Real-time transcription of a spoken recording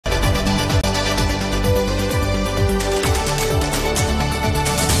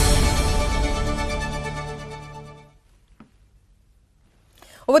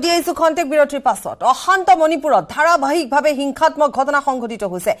উভতি আহিছো খন্তেক বিৰতিৰ পাছত অশান্ত মণিপুৰত ধাৰাবাহিকভাৱে হিংসাত্মক ঘটনা সংঘটিত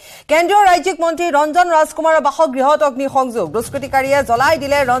হৈছে কেন্দ্ৰীয় ৰাজ্যিক মন্ত্ৰী ৰঞ্জন ৰাজকুমাৰৰ বাসগৃহত অগ্নি সংযোগ দুষ্কৃতিকাৰীয়ে জ্বলাই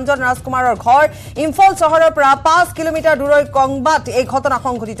দিলে ৰঞ্জন ৰাজকুমাৰৰ ঘৰ ইম্ফল চহৰৰ পৰা 5 কিলোমিটাৰ দূৰৈৰ কংবাত এই ঘটনা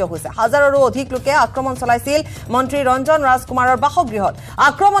সংঘটিত হৈছে হাজাৰৰো অধিক লোকে আক্ৰমণ চলাইছিল মন্ত্ৰী ৰঞ্জন ৰাজকুমাৰৰ বাসগৃহত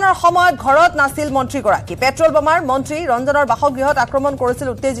আক্ৰমণৰ সময়ত ঘৰত নাছিল মন্ত্ৰীগৰাকী পেট্ৰল বোমাৰ মন্ত্ৰী ৰঞ্জনৰ বাসগৃহত আক্ৰমণ কৰিছিল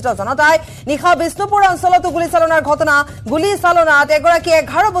উত্তেজিত জনতাই নিশা বিষ্ণুপুৰ অঞ্চলতো গুলীচালনাৰ ঘটনা গুলীচালনাত এগৰাকী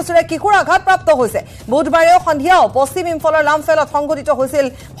 11 বছৰীয়া কিশোৰ আঘাতপ্ৰাপ্ত হৈছে বুধবাৰেও সন্ধিয়াও পশ্চিম ইম্ফলৰ লামফেলত সংঘটিত হৈছিল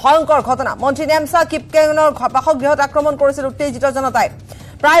ভয়ংকৰ ঘটনা মন্ত্ৰী নেমসা কিপকেনৰ বাসগৃহত আক্ৰমণ কৰিছিল উত্তেজিত জনতাই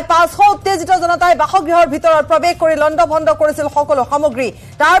প্ৰায় 500 উত্তেজিত জনতাই বাসগৃহৰ ভিতৰত প্ৰৱেশ কৰি লণ্ডভণ্ড কৰিছিল সকলো সামগ্ৰী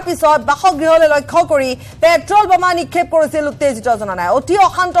তাৰ পিছত বাসগৃহলৈ লক্ষ্য কৰি পেট্ৰল বোমা নিক্ষেপ কৰিছিল উত্তেজিত জনতাই অতি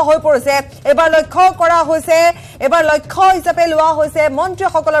অশান্ত হৈ পৰিছে এবাৰ লক্ষ্য কৰা হৈছে এবাৰ লক্ষ্য হিচাপে লোৱা হৈছে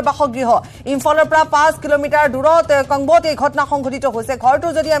মন্ত্ৰীসকলৰ বাসগৃহ ইম্ফলৰ পৰা 5 কিলোমিটাৰ দূৰত কংবত এই ঘটনা সংঘটিত হৈছে ঘৰটো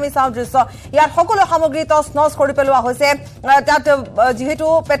যদি আমি চাওঁ দৃশ্য ইয়াত সকলো সামগ্ৰী তছনছ কৰি পেলোৱা হৈছে তাত যেহেতু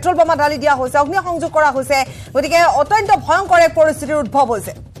পেট্ৰল বোমা ঢালি দিয়া হৈছে অগ্নি সংযোগ কৰা হৈছে গতিকে অত্যন্ত ভয়ংকৰ এক পৰিস্থিতিৰ উদ্ভৱ হৈছে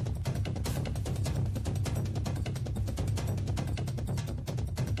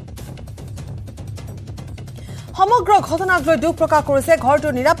সমগ্ৰ ঘটনাক লৈ দুখ প্ৰকাশ কৰিছে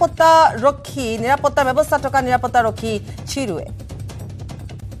ঘৰটোৰ নিৰাপত্তা ব্যৱস্থা থকা নিৰাপত্তা ৰক্ষী চিৰুৱে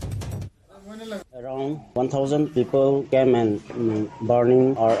Around 1,000 people came and burning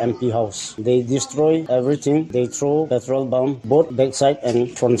our MP house. They destroy everything. They throw petrol bomb both backside and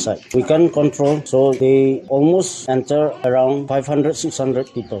front side. We can't control, so they almost enter around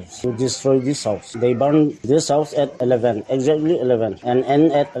 500-600 people to destroy this house. They burn this house at 11, exactly 11, and end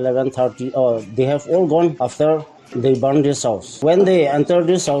at 11:30. They have all gone after they burn this house. When they enter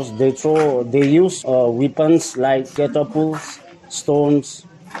this house, they use weapons like catapults, stones,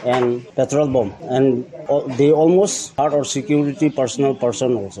 and petrol bomb, and they almost hurt our security personnel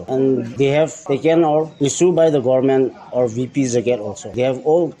also, and they have taken our issue by the government or VP jacket also. They have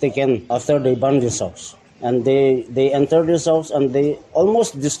all taken after they burn this house, and they enter this house and they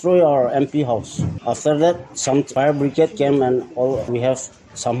almost destroy our MP house. After that, some fire brigade came and we have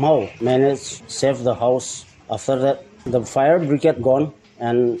somehow managed save the house. After that, the fire brigade gone.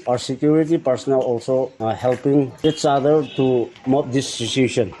 And our security personnel also helping each other to mob this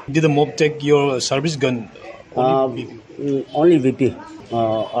situation. Did the mob take your service gun? Only VP.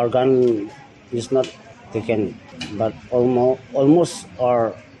 Our gun is not taken, but almost our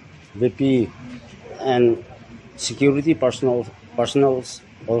VP and security personnel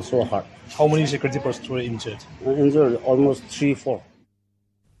also hurt. How many security personnel were injured? Injured almost 3-4.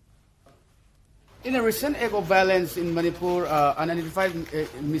 In a recent act of violence in Manipur, unidentified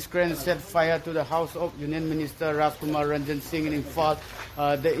miscreants set fire to the house of Union Minister Rajkumar Ranjan Singh in Imphal.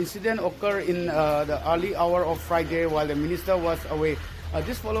 The incident occurred in the early hour of Friday while the minister was away.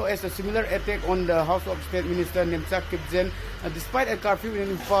 This follows as a similar attack on the House of State Minister Nemsa Kipjen. Despite a curfew in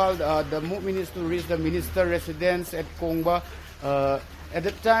Imphal, the move managed to reach the minister residence at Kongba. At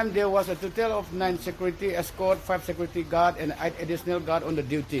that time, there was a total of 9 security escort, 5 security guard, and 8 additional guard on the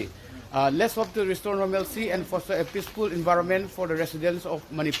duty. Let's hope to restore normalcy and foster a peaceful environment for the residents of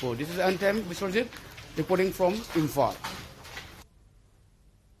Manipur. This is Anthem Biswarjit reporting from Imphal.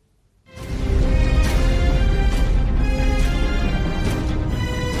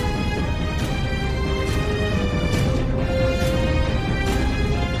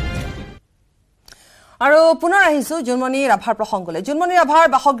 আৰু পুনৰ আহিছো জুনমণি ৰাভাৰ প্ৰসংগলৈ জুনমণি ৰাভাৰ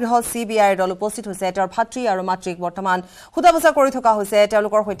বাসগৃহ CBI দল উপস্থিত হৈছে তেওঁৰ ভাতৃ আৰু মাতৃক বৰ্তমান খুদাবছা কৰি থকা হৈছে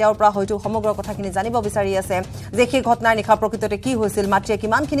তেওঁলোকৰ হৈতেৰ পৰা হয়তো সমগ্ৰ কথাখিনি জানিব বিচাৰি আছে যে কি ঘটনাৰ নিখা প্ৰকৃততে কি হৈছিল মাতৃয়ে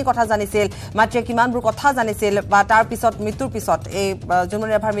কিমানখিনি কথা জানিছিল মাতৃয়ে কিমানবোৰ কথা জানিছিল বা তাৰ পিছত মৃত্যুৰ পিছত এই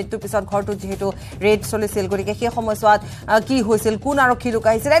জুনমণি ৰাভাৰ মৃত্যুৰ পিছত ঘৰটো যেহেতু ৰেড চলিছিল গতিকে সেই সময়ছোৱাত কি হৈছিল কোন আৰক্ষী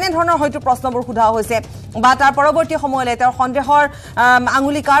লুকাইছিল এনে ধৰণৰ হয়তো প্ৰশ্নবোৰ সোধা হৈছে বা তাৰ পৰৱৰ্তী সময়লৈ তেওঁৰ সন্দেহৰ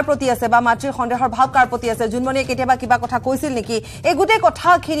আঙুলি কাৰ প্ৰতি আছে বা মাতৃৰ সন্দেহৰ ভাৱ কাৰ প্ৰতি আছে জুনমণিয়ে কেতিয়াবা কিবা কথা কৈছিল নেকি এই গুটে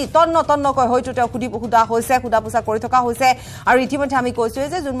কথাখিনি তন্নকৈ হয়তো তেওঁ খুদা হৈছে খুদাপোছা কৰি থকা হৈছে আৰু ইতিমধ্যে আমি কৈছো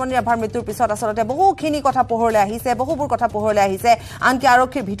যে জুনমণি ৰাভাৰ মৃত্যুৰ পিছত আসলতে বহুখিনি কথা পোহৰলৈ আহিছে বহুবোৰ কথা পোহৰলৈ আহিছে আনকি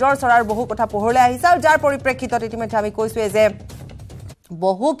আৰক্ষীৰ ভিতৰ চৰাৰ বহু কথা পোহৰলৈ আহিছে আৰু যাৰ পৰিপ্ৰেক্ষিতত ইতিমধ্যে আমি কৈছো যে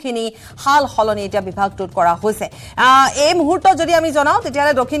বহুখিনি হাল হলনি এটা বিভাগটোত কৰা হৈছে এই মুহূৰ্তত যদি আমি জনাও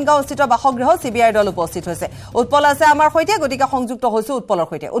তেতিয়ালে দক্ষিণগাঁও স্থিত বাসগৃহ CBI দল উপস্থিত হৈছে উৎপল আছে আমাৰ সৈতে গতিকে সংযুক্ত হৈছে উৎপলৰ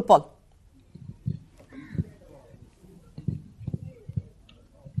সৈতে উৎপল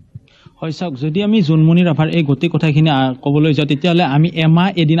হয় চাওক যদি আমি জোনমণি ৰাভাৰ এই গোটেই কথাখিনি ক'বলৈ যাওঁ তেতিয়াহ'লে আমি এমাহ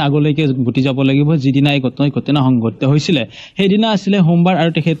এদিন আগলৈকে গুটি যাব লাগিব যিদিনা এই ঘটনা সংঘটিত হৈছিলে সেইদিনা আছিলে সোমবাৰ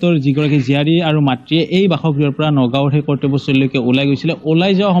আৰু তেখেতৰ যিগৰাকী জীয়াৰী আৰু মাতৃয়ে এই বাসগৃহৰ পৰা নগাঁৱৰ সেই কৰ্তব্যস্থলীলৈকে ওলাই গৈছিলে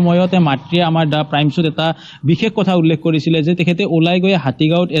ওলাই যোৱা সময়তে মাতৃয়ে আমাৰ দা প্ৰাইমছত এটা বিশেষ কথা উল্লেখ কৰিছিলে যে তেখেতে ওলাই গৈ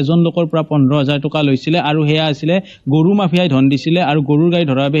হাতীগাঁৱত এজন লোকৰ পৰা 15,000 টকা লৈছিলে আৰু সেয়া আছিলে গৰু মাফিয়াই ধন দিছিলে আৰু গৰুৰ গাড়ী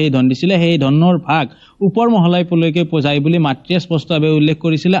ধৰাৰ বাবে সেই ধন দিছিলে সেই ধনৰ ভাগ ওপৰ মহলাইলৈকে যায় বুলি মাতৃয়ে স্পষ্টভাৱে উল্লেখ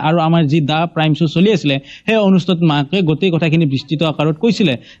কৰিছিলে আৰু আমাৰ যি দা প্ৰাইম শ্ব চলি আছিলে সেই অনুষ্ঠানত মাকে গোটেই কথাখিনি বিস্তৃত আকাৰত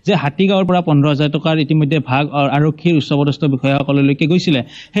কৈছিলে যে হাতীগাঁৱৰ পৰা 15,000 টকাৰ ইতিমধ্যে ভাগ আৰক্ষীৰ উচ্চপদস্থ বিষয়াসকললৈকে গৈছিলে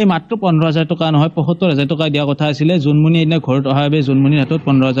সেই মাত্ৰ 15,000 টকা নহয় 75,000 টকা দিয়া কথা আছিলে জোনমণি এদিনা ঘৰত অহাৰ বাবে জোনমণিৰ হাতত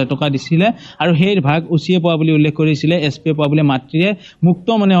 15,000 টকা দিছিলে আৰু সেই ভাগ উচিয়ে পোৱা বুলি উল্লেখ কৰিছিলে এছপিয়ে পোৱা বুলি মাতৃয়ে মুক্ত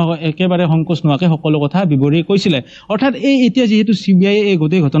মানে একেবাৰে সংকোচ নোহোৱাকৈ সকলো কথা বিৱৰি কৈছিলে অৰ্থাৎ এই এতিয়া যিহেতু CBI এই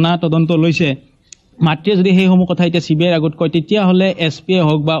গোটেই ঘটনা তদন্ত লৈছে মাতৃয়ে যদি সেইসমূহ কথা এতিয়া CBIৰ আগত কয় তেতিয়াহ'লে এছপিয়ে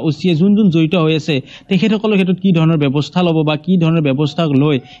হওক বা উচিয়ে যোন জড়িত হৈ আছে তেখেতসকলৰ ক্ষেত্ৰত কি ধৰণৰ ব্যৱস্থা ল'ব বা কি ধৰণৰ ব্যৱস্থা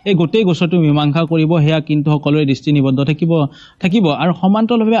লৈ এই গোটেই গোচৰটো মীমাংসা কৰিব সেয়া কিন্তু সকলোৰে দৃষ্টি নিবদ্ধ থাকিব আৰু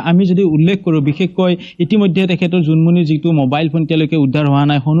সমান্তৰালভাৱে আমি যদি উল্লেখ কৰোঁ বিশেষকৈ ইতিমধ্যে তেখেতৰ জোনমণিৰ যিটো মোবাইল ফোন এতিয়ালৈকে উদ্ধাৰ হোৱা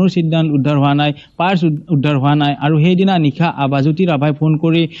নাই সোণৰ সিদ্ধান্ত উদ্ধাৰ হোৱা নাই পাৰ্চ উদ্ধাৰ হোৱা নাই আৰু সেইদিনা নিশা আবাজ্যোতি ৰাভাই ফোন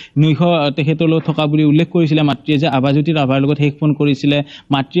কৰি নৈশ তেখেতৰ লগত থকা বুলি উল্লেখ কৰিছিলে মাতৃয়ে যে আবাজ্যোতি ৰাভাৰ লগত শেষ ফোন কৰিছিলে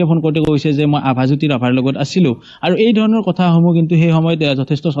মাতৃয়ে ফোন কৰোঁতে কৈছে যে মই আবাজ্যোতি ৰাভাৰ লগত আছিলোঁ আৰু এই ধৰণৰ কথাসমূহ কিন্তু সেই সময়ত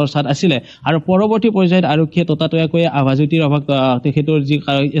যথেষ্ট চৰ্চাত আছিলে আৰু পৰৱৰ্তী পৰ্যায়ত আৰক্ষীয়ে ততাতৈয়াকৈ আবাজ্যোতি ৰাভাক তেখেতৰ যি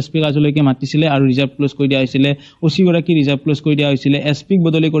SP কাৰ্যালয়লৈকে মাতিছিলে আৰু ৰিজাৰ্ভ ক্লোজ কৰি দিয়া হৈছিলে OC-গৰাকী ৰিজাৰ্ভ ক্লোজ কৰি দিয়া হৈছিলে SPক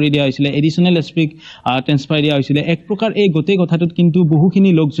বদলি কৰি দিয়া হৈছিলে এডিশ্যনেল SPক ট্ৰেন্সফাৰ দিয়া হৈছিলে এক প্ৰকাৰ এই গোটেই কথাটোত কিন্তু বহুখিনি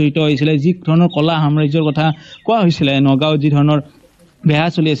লোক জড়িত হৈছিলে যি ধৰণৰ কলা সাম্ৰাজ্যৰ কথা কোৱা হৈছিলে নগাঁৱত যি ধৰণৰ বেয়া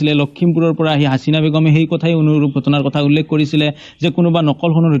চলি আছিলে লখিমপুৰৰ পৰা আহি হাসিনা বেগমে সেই কথাই অনুৰূপ ঘটনাৰ কথা উল্লেখ কৰিছিলে যে কোনোবা নকল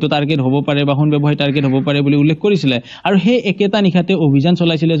সোণৰ হয়তো টাৰ্গেট হ'ব পাৰে বা সোণ ব্যৱসায়ী টাৰ্গেট হ'ব পাৰে বুলি উল্লেখ কৰিছিলে আৰু সেই একেটা নিশাতে অভিযান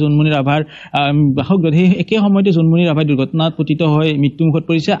চলাইছিলে জোনমণি ৰাভাৰ বাসগৃহত সেই একে সময়তে জোনমণি ৰাভাৰ দুৰ্ঘটনাত পতিত হৈ মৃত্যুমুখত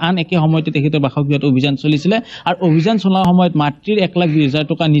পৰিছে আন একে সময়তে তেখেতৰ বাসগৃহত অভিযান চলিছিলে আৰু অভিযান চলোৱাৰ সময়ত মাতৃৰ 1,20,000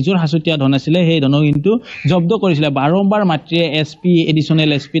 টকা নিজৰ হাচতীয়া ধন আছিলে সেই ধন কিন্তু জব্দ কৰিছিলে বাৰম্বাৰ মাতৃয়ে SP এডিশ্যনেল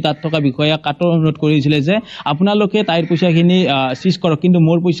SP তাত থকা বিষয়া কাটৰ অনুৰোধ কৰিছিলে যে আপোনালোকে তাইৰ পইচাখিনি সিজ কিন্তু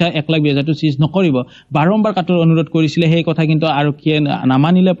মোৰ পইচা 1,20,000 সিজ নকৰিব বাৰম্বাৰ কাটৰ অনুৰোধ কৰিছিলে সেই কথা কিন্তু আৰক্ষীয়ে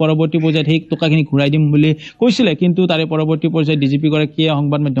নামানিলে পৰৱৰ্তী পৰ্যায়ত সেই টকাখিনি ঘূৰাই দিম বুলি কৈছিলে কিন্তু তাৰে পৰৱৰ্তী পৰ্যায়ত DGP গৰাকীয়ে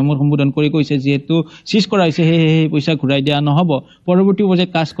সংবাদ মাধ্যমৰ সম্বোধন কৰি কৈছে যিহেতু সিজ কৰা হৈছে সেই পইচা ঘূৰাই দিয়া নহ'ব পৰৱৰ্তী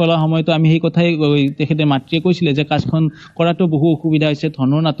পৰ্যায়ত কাজ কৰাৰ সময়তো আমি সেই কথাই তেখেতে মাতৃয়ে কৈছিলে যে কাজখন কৰাটো বহু অসুবিধা হৈছে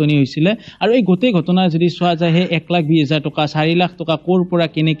ধনৰ নাটনি হৈছিলে আৰু এই গোটেই ঘটনা যদি চোৱা যায় সেই 1,20,000 টকা 4 লাখ টকা ক'ৰ পৰা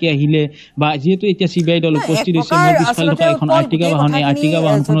কেনেকৈ আহিলে বা যিহেতু এতিয়া CBI দল উপস্থিত হৈছে মোৰ পিছফালে থকা এখন আৰ্টিকা বাহন আৰ্টিকা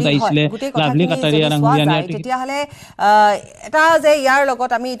বাহনখনত আহিছিলে লাভলি কাটাৰিয়া ৰাংগুৰিয়ানী তেতিয়াহ'লে এটা যে ইয়াৰ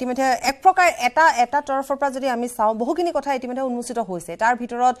লগত আমি ইতিমধ্যে এক প্ৰকাৰ এটা তৰফৰ পৰা যদি আমি চাওঁ বহুখিনি কথা ইতিমধ্যে উন্মোচিত হৈছে তাৰ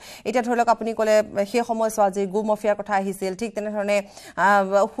ভিতৰত এতিয়া ধৰি লওক আপুনি ক'লে সেই সময়ছোৱা যে গো মাফিয়াৰ কথা আহিছিল ঠিক তেনেধৰণে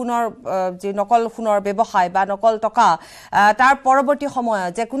সোণৰ যি নকল সোণৰ ব্যৱসায় বা নকল টকা তাৰ পৰৱৰ্তী সময়ত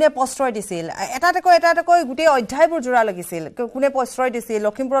যে কোনে প্ৰশ্ৰয় দিছিল এটাকৈ গোটেই অধ্যায়বোৰ জোৰা লাগিছিল কোনে প্ৰশ্ৰয় দিছিল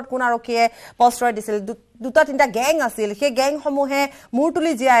লখিমপুৰত কোন আৰক্ষীয়ে প্ৰশ্ৰয় দিছিল দুটা তিনিটা গেং আছিল সেই গেংসমূহে মূৰ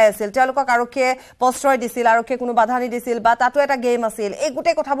তুলি জীয়াই আছিল তেওঁলোকক আৰক্ষীয়ে প্ৰশ্ৰয় দিছিল আৰক্ষীয়ে কোনো বাধা নিদিছিল বা তাতো এটা গেম আছিল এই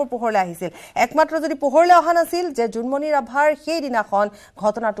গোটেই কথাবোৰ পোহৰলৈ আহিছিল একমাত্ৰ যদি পোহৰলৈ অহা নাছিল যে জোনমণি ৰাভাৰ সেই দিনাখন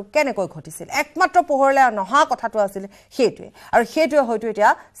ঘটনাটো কেনেকৈ ঘটিছিল একমাত্ৰ পোহৰলৈ নহা কথাটো আছিল আৰু সেইটোৱে হয়তো এতিয়া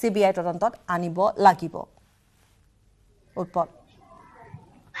CBI তদন্তত আনিব লাগিব উৎপল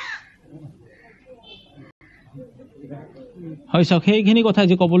হয় চাওক সেইখিনি কথা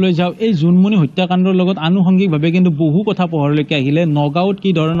যে ক'বলৈ যাওঁ এই জোনমণি হত্যাকাণ্ডৰ লগত আনুষংগিকভাৱে কিন্তু বহু কথা পোহৰলৈকে আহিলে নগাঁৱত কি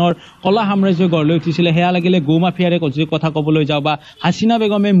ধৰণৰ কলা সাম্ৰাজ্য গঢ় লৈ উঠিছিলে সেয়া লাগিলে গো মাফিয়াৰে কথা ক'বলৈ যাওঁ বা হাসিনা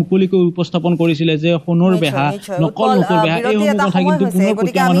বেগমে মুকলিকৈ উপস্থাপন কৰিছিলে যে সোণৰ বেহা নকল বেহা এইসমূহ কথা কিন্তু পুনৰ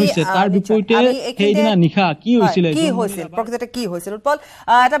প্ৰত্যাহ্বান হৈছে তাৰ বিপৰীতে সেইদিনা নিশা কি হৈছিল প্ৰকৃততে কি হৈছিল উৎপল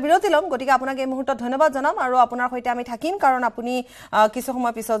এটা বিৰতি ল'ম গতিকে আপোনাক এই মুহূৰ্তত ধন্যবাদ জনাম আৰু আপোনাৰ সৈতে আমি থাকিম কাৰণ আপুনি কিছু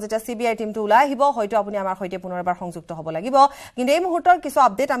সময় পিছত যেতিয়া CBI টিমটো ওলাই আহিব হয়তো আপুনি আমাৰ সৈতে পুনৰ এবাৰ সংযুক্ত হ'ব লাগিব কিন্তু এই মুহূৰ্তৰ কিছু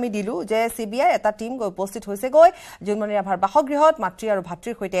আপডেট আমি দিলো যে CBI এটা টিম গৈ উপস্থিত হৈছে জোনমণি ৰাভাৰ বাসগৃহত মাতৃ আৰু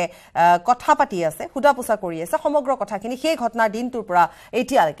ভাতৃৰ সৈতে কথা পাতি আছে সোধা পোছা কৰি আছে সমগ্ৰ কথাখিনি সেই ঘটনাৰ দিনটোৰ পৰা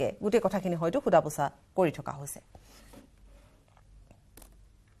এতিয়ালৈকে গোটেই কথাখিনি হয়তো সোধা পোছা কৰি থকা হৈছে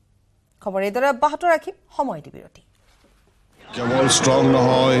খবৰ এইদৰে অব্যাহত ৰাখিম সময়টি বিৰতি কেৱল ষ্ট্ৰং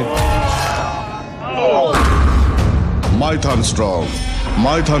নহয় মাইথান ষ্ট্ৰং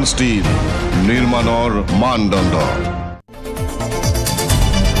মাইথান ষ্টিল নিৰ্মাণৰ মানদণ্ড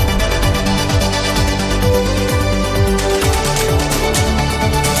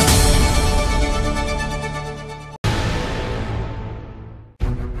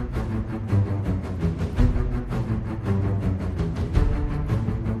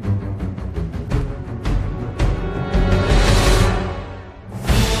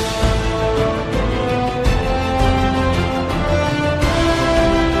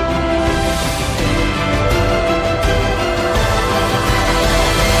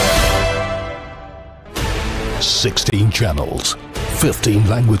 16 channels, 15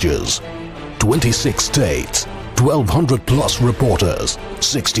 languages, 26 states, 1,200 plus reporters,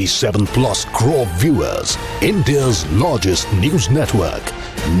 67 plus crore viewers. India's largest news network,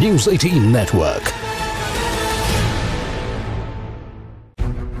 News 18 Network.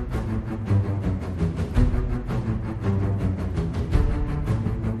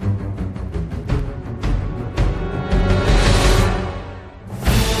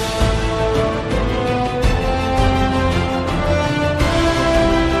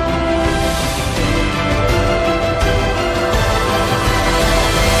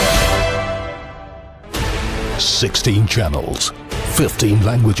 Sixteen channels, 15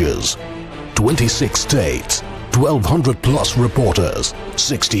 languages, 26 states, 1,200 plus reporters,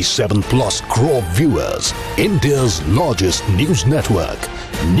 67 plus crore viewers. India's largest news network,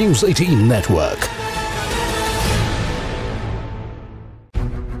 News 18 Network.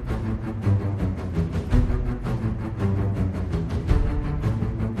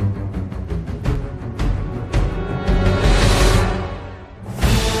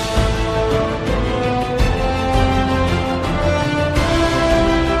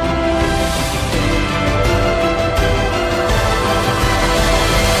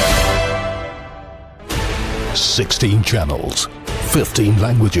 Sixteen channels, 15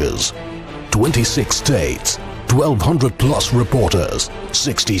 languages, 26 states, 1,200 plus reporters,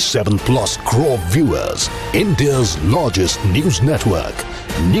 67 plus crore viewers. India's largest news network,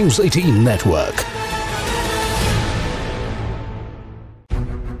 News 18 Network.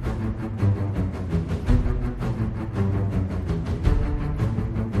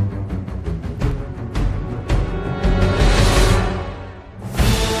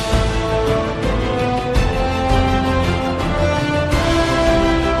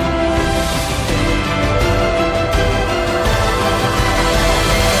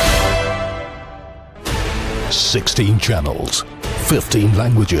 Sixteen channels, 15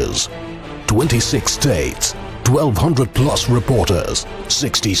 languages, 26 states, 1,200 plus reporters,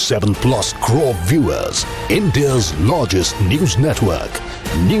 67 plus crore viewers. India's largest news network,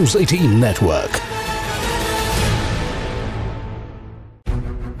 News 18 Network.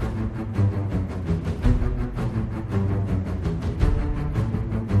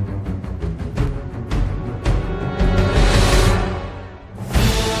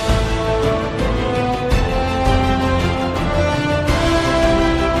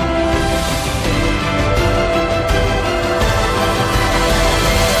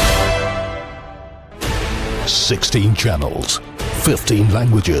 Sixteen channels, 15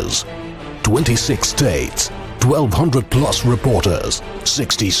 languages, 26 states, 1,200 plus reporters,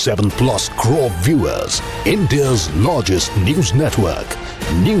 67 plus crore viewers. India's largest news network,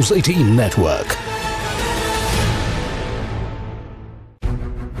 News 18 Network.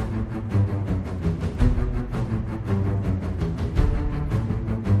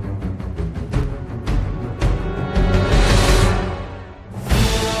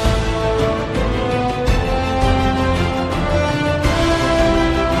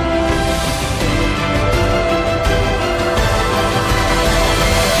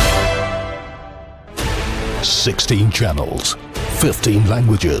 Sixteen channels, 15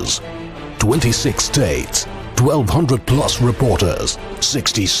 languages, 26 states, 1,200 plus reporters,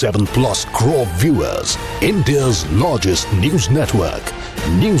 67 plus crore viewers. India's largest news network,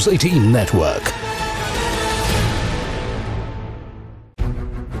 News 18 Network.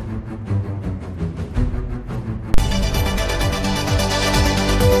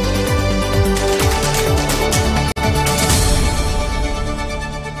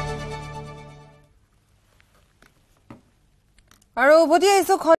 আৰু উভতি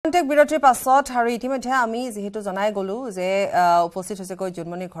আহিছো খন্তেক বিৰতিৰ পাছত আৰু ইতিমধ্যে আমি যেহেতু জনাই গলো যে উপস্থিত হৈছে কৈ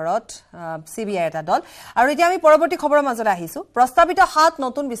জুনমণিৰ ঘৰত সিবিআই এটা দল আৰু এতিয়া আমি পৰৱৰ্তী খবৰৰ মাজলৈ আহিছো প্ৰস্তাৱিত 7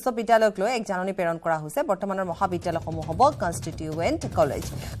 নতুন বিশ্ববিদ্যালয়ক লৈ এক জাননী প্ৰেৰণ কৰা হৈছে বৰ্তমানৰ মহাবিদ্যালয়সমূহ হ'ব কনষ্টিটিউৱেন্ট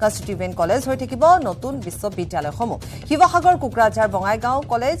কলেজ হৈ থাকিব নতুন বিশ্ববিদ্যালয়সমূহ Sivasagar Kokrajhar Bongaigaon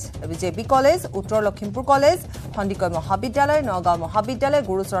college BJP college উত্তৰ লখিমপুৰ কলেজ খণ্ডিকৈ মহাবিদ্যালয় নগাঁও মহাবিদ্যালয়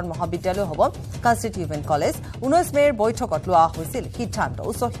গুৰুচৰণ মহাবিদ্যালয় হ'ব কনষ্টিটিউৱেন্ট কলেজ 19 মেৰ বৈঠকত লোৱা হৈছিল সিদ্ধান্ত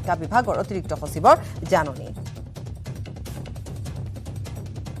উচ্চ শিক্ষা বিভাগৰ অতিৰিক্ত সচিবৰ জাননী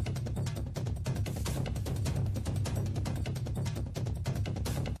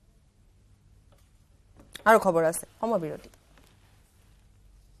আৰু খবৰ আছে সমবিৰতি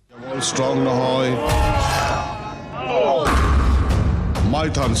কেৱল ষ্ট্ৰং নহয়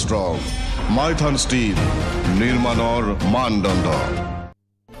মাইথান ষ্ট্ৰং মাইথান ষ্টীল নিৰ্মাণৰ মানদণ্ড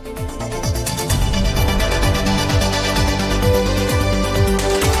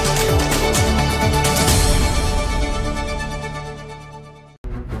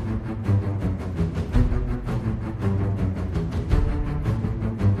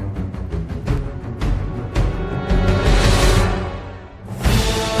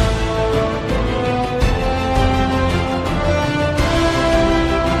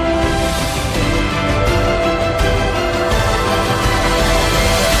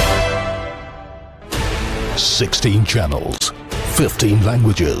 16 channels, 15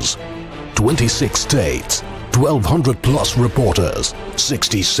 languages, 26 states, 1,200 plus reporters,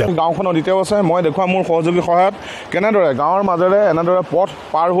 67. গাঁওখনৰ দ্বিতীয় আছে মই দেখুৱা মোৰ সহযোগী সহায়ত কেনেদৰে গাঁৱৰ মাজেৰে এনেদৰে পথ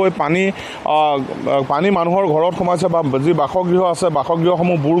পাৰ হৈ পানী মানুহৰ ঘৰত সোমাইছে বা যি বাসগৃহ আছে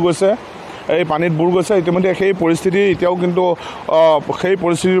বাসগৃহসমূহ বুৰ গৈছে এই পানীত বুৰ গৈছে ইতিমধ্যে সেই পৰিস্থিতি এতিয়াও কিন্তু সেই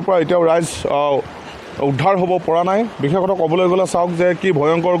পৰিস্থিতিৰ পৰা এতিয়াও ৰাইজ উদ্ধাৰ হ'ব পৰা নাই বিশেষকৈ ক'বলৈ গ'লে চাওক যে কি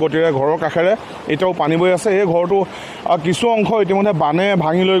ভয়ংকৰ গতিৰে ঘৰৰ কাষেৰে এতিয়াও পানী বৈ আছে এই ঘৰটো কিছু অংশ ইতিমধ্যে বানে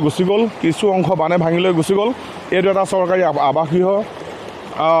ভাঙি লৈ গুচি গ'ল এইটো এটা চৰকাৰী আৱাসগৃহ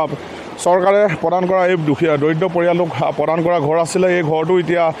চৰকাৰে প্ৰদান কৰা এই দুখীয়া দৰিদ্ৰ পৰিয়ালক প্ৰদান কৰা ঘৰ আছিলে এই ঘৰটো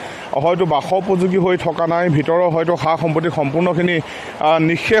এতিয়া হয়তো বাসোপযোগী হৈ থকা নাই ভিতৰৰ হয়তো সা সম্পত্তি সম্পূৰ্ণখিনি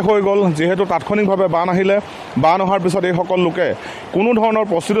নিঃশেষ হৈ গ'ল যিহেতু তাৎক্ষণিকভাৱে বান অহাৰ পিছত এইসকল লোকে কোনো ধৰণৰ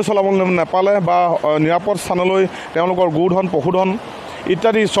প্ৰস্তুতি চলাব নাপালে বা নিৰাপদ স্থানলৈ তেওঁলোকৰ গোধন পশুধন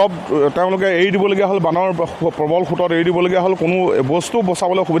ইত্যাদি সব তেওঁলোকে এৰি দিবলগীয়া হ'ল বানৰ প্ৰবল খুঁটত এৰি দিবলগীয়া হ'ল কোনো বস্তু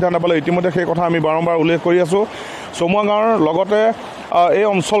বচাবলৈ সুবিধা নাপালে ইতিমধ্যে সেই কথা আমি বাৰম্বাৰ উল্লেখ কৰি আছোঁ চমুৱা গাঁৱৰ লগতে এই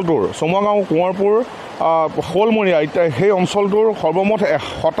অঞ্চলটোৰ চমুৱা গাঁও কোঁৱৰপুৰ শোলমৰীয়া সেই অঞ্চলটোৰ সৰ্বমুঠ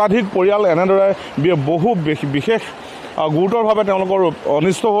শতাধিক পৰিয়াল এনেদৰে বহু বিশেষ গুৰুতৰভাৱে তেওঁলোকৰ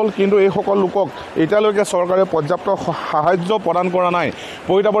অনিষ্ট হ'ল কিন্তু এইসকল লোকক এতিয়ালৈকে চৰকাৰে পৰ্যাপ্ত সাহায্য প্ৰদান কৰা নাই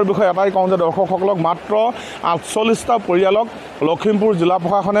পৰিতাপৰ বিষয়ে এটাই কওঁ যে দৰ্শকসকলক মাত্ৰ ৪৮টা পৰিয়ালক লখিমপুৰ জিলা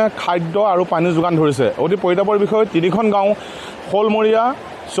প্ৰশাসনে খাদ্য আৰু পানী যোগান ধৰিছে অতি পৰিতাপৰ বিষয়ে ৩খন গাঁও শোলমৰীয়া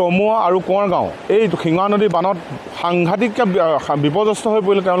চমুৱা আৰু কোঁৱৰ গাঁও এই শিঙা নদী বানত সাংঘাতিককৈ বিপদগ্ৰস্ত হৈ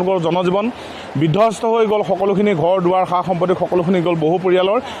পৰিলে তেওঁলোকৰ জনজীৱন বিধ্বস্ত হৈ গ'ল সকলোখিনি ঘৰ দুৱাৰ সা সম্পত্তি সকলোখিনি গ'ল বহু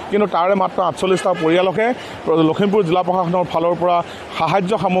পৰিয়ালৰ কিন্তু তাৰে মাত্ৰ ৪৮টা পৰিয়ালকে লখিমপুৰ জিলা প্ৰশাসনৰ ফালৰ পৰা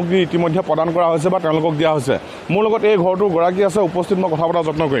সাহায্য সামগ্ৰী ইতিমধ্যে প্ৰদান কৰা হৈছে বা তেওঁলোকক দিয়া হৈছে মোৰ লগত এই ঘৰটোৰ গৰাকী আছে উপস্থিত মই কথা পতাৰ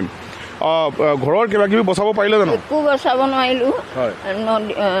যত্ন কৰিম ঘৰৰ কিবা কিবি বচাব পাৰিলে জানো একো বচাব নোৱাৰিলোঁ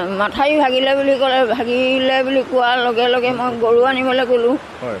মাথাই ভাগিলে বুলি কোৱাৰ লগে লগে মই গৰু আনিবলৈ গ'লোঁ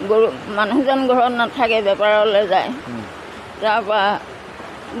গৰু মানুহজন ঘৰত নাথাকে বেপাৰলৈ যায় তাৰপৰা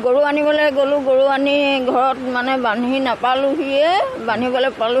গৰু আনিবলৈ গ'লোঁ গৰু আনি ঘৰত মানে বান্ধি নাপালোহিয়ে বান্ধিবলৈ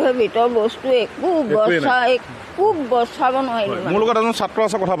পালোহে ভিতৰ বস্তু একো বচাব নোৱাৰিলোঁ মোৰ লগত এজন ছাত্ৰ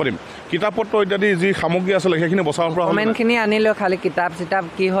আছে কথা পাতিম কিতাপ পত্ৰ ইত্যাদি যি সামগ্ৰী আছিলে সেইখিনি বচাব পৰা ডকুমেণ্টখিনি আনিলোঁ খালি কিতাপ চিতাপ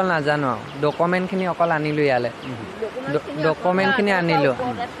কি হ'ল নাজানো আৰু ডকুমেণ্টখিনি অকল আনিলোঁ ইয়ালৈ ডকুমেণ্টখিনি আনিলোঁ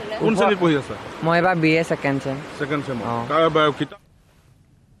কোন শ্ৰেণীত পঢ়ি আছে মই এবাৰ BA ছেকেণ্ড চেম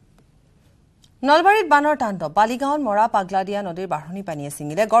নলবাৰীত বানৰ তাণ্ডৱ বালিগাঁৱত মৰা পাগলাদিয়া নদীৰ বাঢ়নি পানীয়ে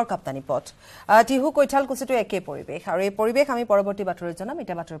ছিঙিলে গড় কাপ্তানী পথ টিহু কৈঠালকুছিতো একে পৰিৱেশ আৰু এই পৰিৱেশ আমি পৰৱৰ্তী বাতৰিত জনাম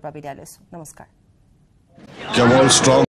এতিয়া বাতৰিৰ পৰা বিদায় লৈছোঁ নমস্কাৰ